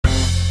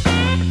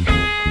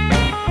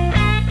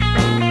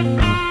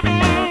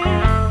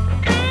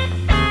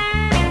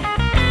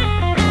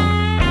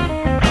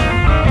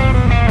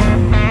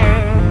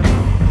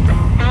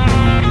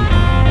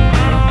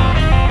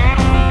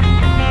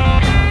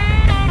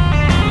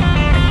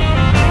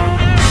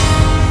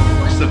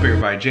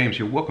James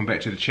here. Welcome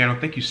back to the channel.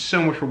 Thank you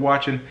so much for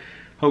watching.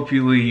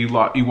 Hopefully you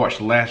watched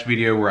the last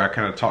video where I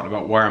kind of talked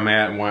about where I'm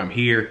at and why I'm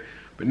here.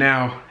 But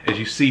now, as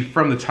you see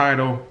from the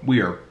title, we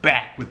are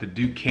back with the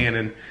Duke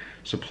Cannon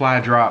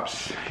supply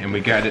drops, and we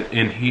got it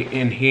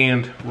in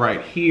hand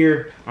right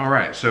here. All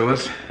right, so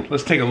let's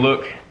take a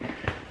look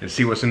and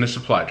see what's in the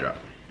supply drop.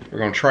 We're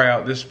gonna try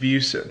out this view.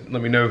 So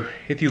let me know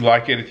if you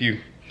like it. If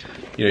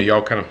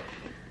y'all kind of.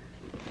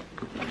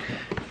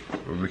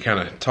 We kind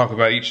of talk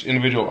about each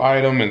individual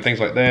item and things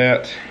like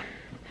that.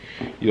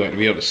 You like to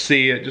be able to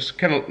see it. Just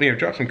kind of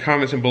drop some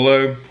comments in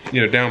below,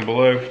 down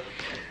below.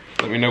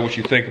 Let me know what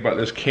you think about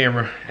this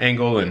camera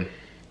angle and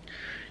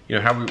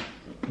how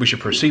we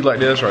should proceed like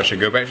this, or I should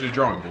go back to the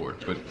drawing board.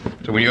 But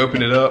so when you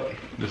open it up,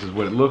 this is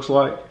what it looks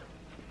like.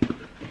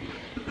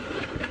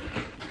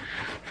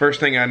 First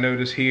thing I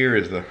notice here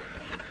is the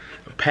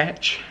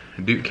patch,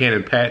 Duke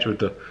Cannon patch with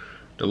the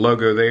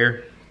logo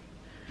there.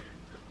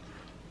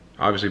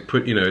 Obviously it's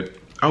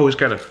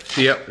got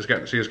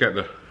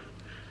the,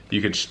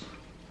 you can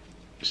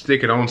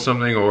stick it on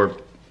something, or,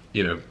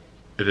 if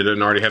it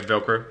doesn't already have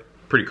Velcro.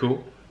 Pretty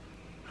cool.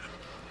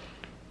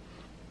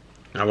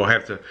 I will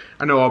have to,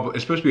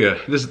 it's supposed to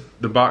be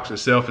the box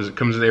itself, it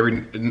comes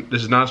in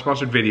this is not a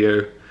sponsored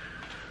video.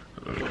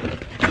 I'll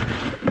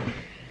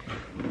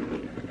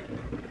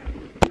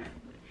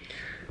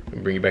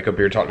bring you back up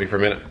here and talk to me for a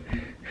minute.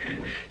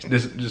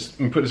 Let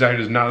me put this out here,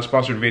 this is not a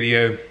sponsored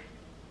video.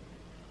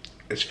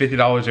 It's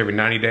 $50 every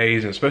 90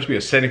 days, and it's supposed to be a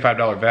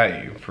 $75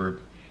 value for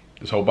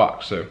this whole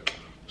box. So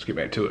let's get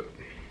back to it.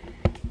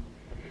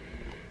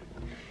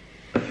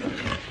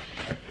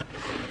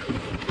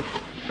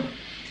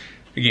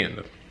 Again,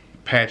 the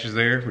patch is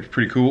there, which is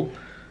pretty cool.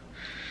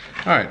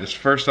 All right, this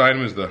first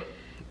item is the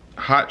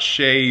Hot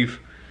Shave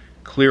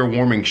Clear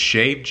Warming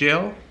Shave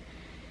Gel.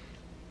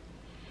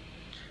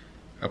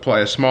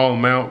 Apply a small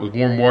amount with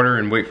warm water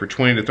and wait for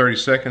 20 to 30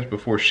 seconds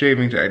before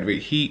shaving to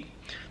activate heat.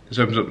 This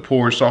opens up the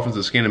pores, softens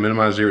the skin, and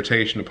minimizes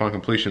irritation. Upon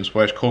completion,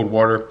 splash cold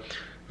water.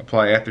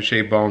 Apply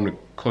aftershave balm to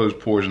close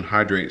pores and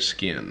hydrate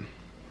skin.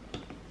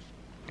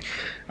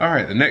 All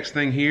right, the next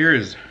thing here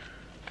is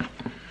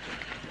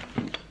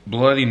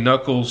Bloody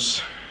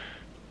Knuckles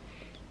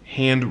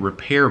Hand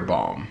Repair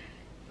Balm.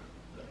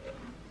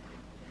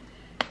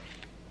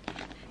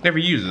 Never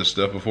used this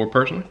stuff before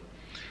personally.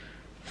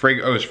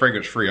 Oh, it's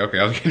fragrance free. Okay,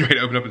 I was getting ready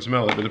to open up and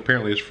smell it, but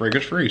apparently it's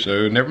fragrance free,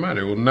 so never mind.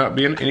 It will not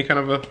be in any kind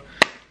of a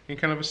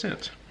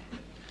scent.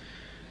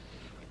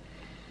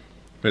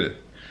 But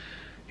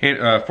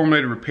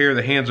formulated to repair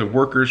the hands of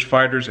workers,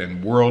 fighters,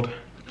 and world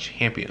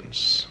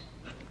champions.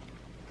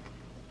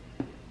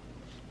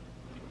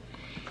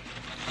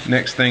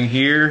 Next thing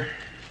here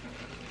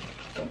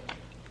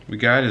we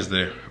got is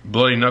the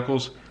Bloody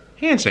Knuckles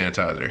hand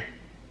sanitizer.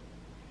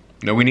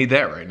 No, we need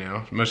that right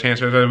now. Most hand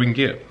sanitizer we can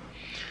get.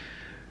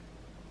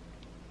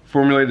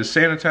 Formulated to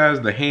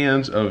sanitize the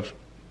hands of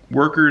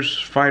workers,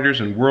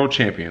 fighters, and world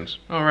champions.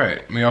 All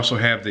right, we also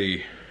have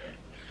the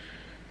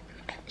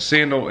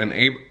Sandal and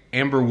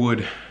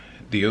Amberwood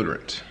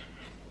deodorant.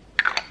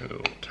 A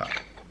little top.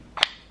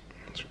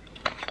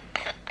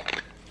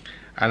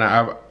 And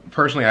I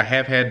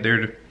have had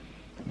their,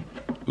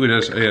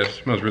 it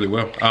smells really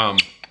well.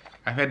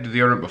 I've had the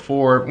deodorant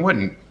before,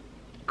 wasn't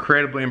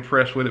incredibly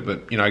impressed with it,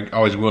 but I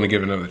always willing to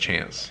give it another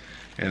chance.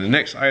 And the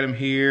next item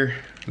here,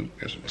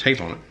 got some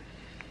tape on it.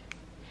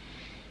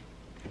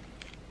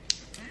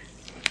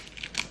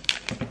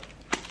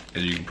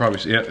 As you can probably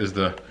see, is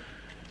the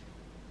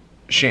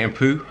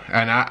shampoo.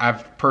 And I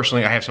have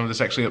some of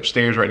this actually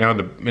upstairs right now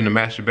in the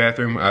master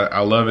bathroom. I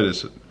love it.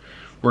 It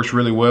works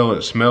really well.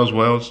 It smells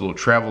well. It's a little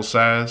travel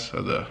size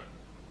of the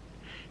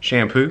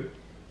shampoo.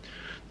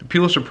 The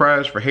Pulitzer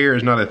Prize for hair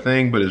is not a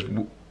thing, but if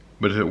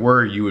it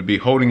were, you would be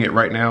holding it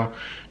right now.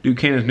 Duke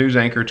Cannon's News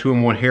Anchor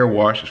 2-in-1 hair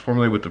wash is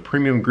formulated with the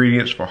premium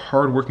ingredients for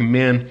hard-working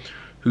men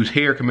whose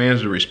hair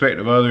commands the respect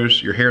of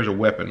others. Your hair is a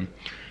weapon.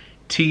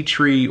 Tea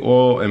tree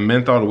oil and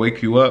menthol to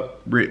wake you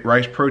up,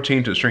 rice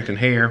protein to strengthen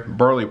hair,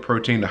 barley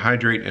protein to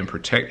hydrate and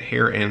protect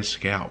hair and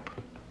scalp.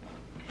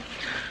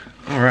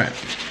 All right,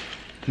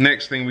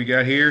 next thing we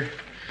got here,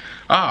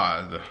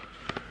 the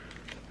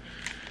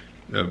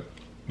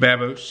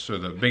Babos, or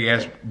the big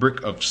ass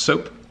brick of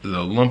soap,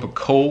 the lump of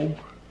coal.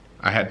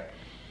 I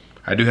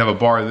do have a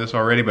bar of this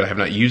already, but I have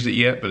not used it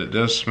yet, but it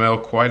does smell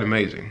quite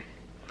amazing.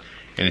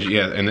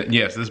 And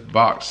yes, this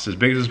box, as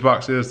big as this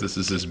box is, this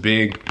is as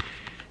big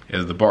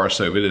as the bar of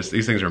soap.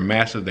 These things are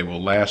massive. They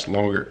will last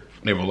longer.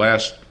 They will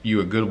last you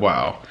a good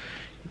while.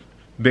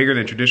 Bigger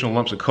than traditional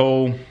lumps of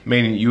coal,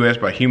 made in the US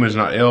by humans,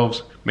 not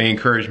elves, may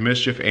encourage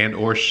mischief and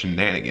or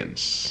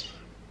shenanigans.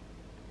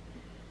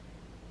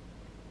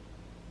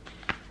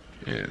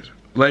 Yes.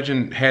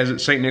 Legend has it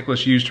St.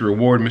 Nicholas used to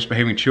reward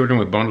misbehaving children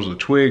with bundles of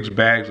twigs,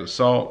 bags of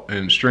salt,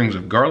 and strings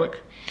of garlic.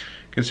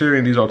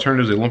 Considering these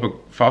alternatives, a lump of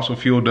fossil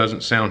fuel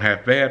doesn't sound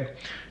half bad.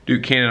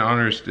 Duke Cannon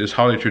honors this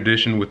holiday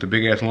tradition with the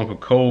big ass lump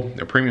of coal,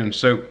 a premium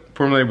soap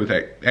formulated with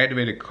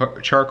activated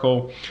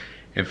charcoal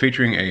and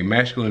featuring a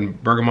masculine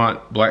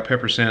bergamot black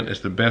pepper scent. Is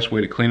the best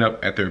way to clean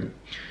up after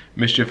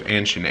mischief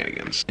and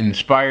shenanigans.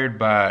 Inspired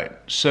by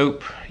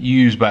soap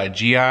used by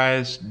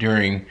GIs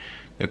during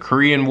the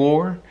Korean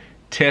War,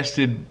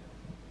 tested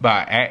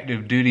by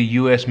active duty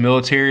US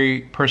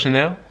military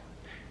personnel,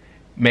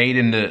 made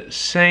in the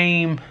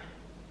same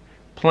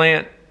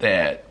plant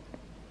that,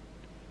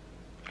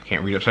 I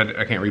can't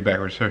read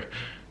backwards, sorry,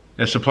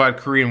 that supplied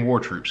Korean War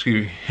troops,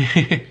 excuse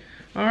me.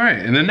 All right,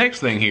 and the next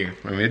thing here,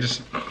 I mean, it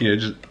just, you know,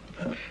 just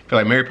I feel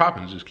like Mary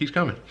Poppins just keeps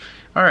coming.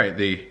 All right,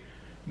 the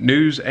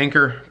News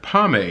Anchor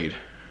Pomade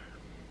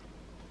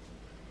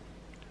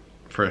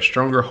for a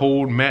stronger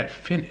hold matte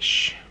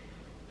finish.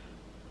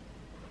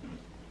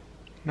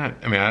 Not,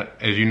 I mean,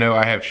 as you know,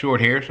 I have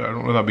short hair, so I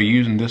don't know if I'll be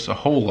using this a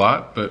whole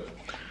lot, but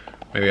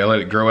maybe I let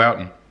it grow out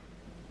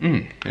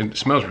and it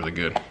smells really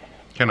good.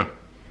 Kind of,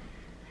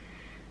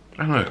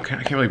 I don't know,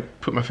 I can't really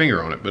put my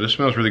finger on it, but it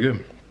smells really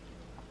good.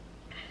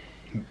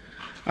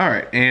 All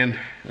right, and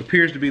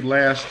appears to be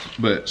last,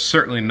 but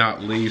certainly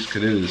not least,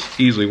 because it is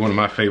easily one of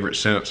my favorite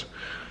scents.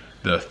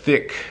 The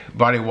Thick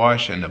Body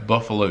Wash and the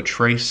Buffalo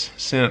Trace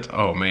scent.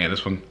 Oh man,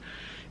 this one,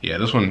 yeah,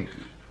 this one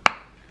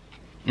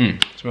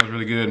smells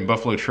really good. And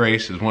Buffalo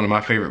Trace is one of my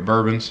favorite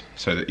bourbons.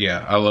 So that,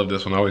 yeah, I love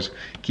this one. I always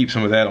keep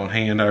some of that on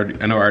hand. I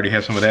know I already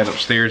have some of that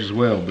upstairs as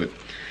well, but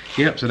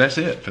yeah, so that's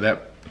it for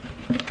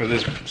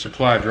this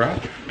supply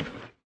drop.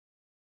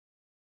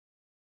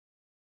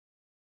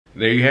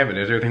 There you have it.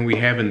 There's everything we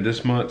have in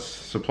this month's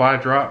supply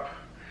drop.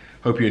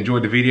 Hope you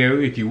enjoyed the video.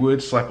 If you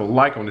would, slap a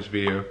like on this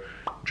video,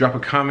 drop a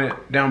comment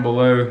down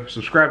below,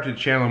 subscribe to the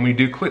channel, and when you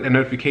do, click the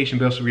notification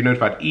bell so you're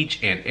notified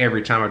each and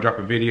every time I drop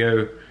a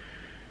video.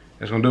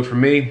 That's gonna do it for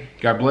me.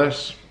 God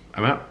bless.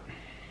 I'm out.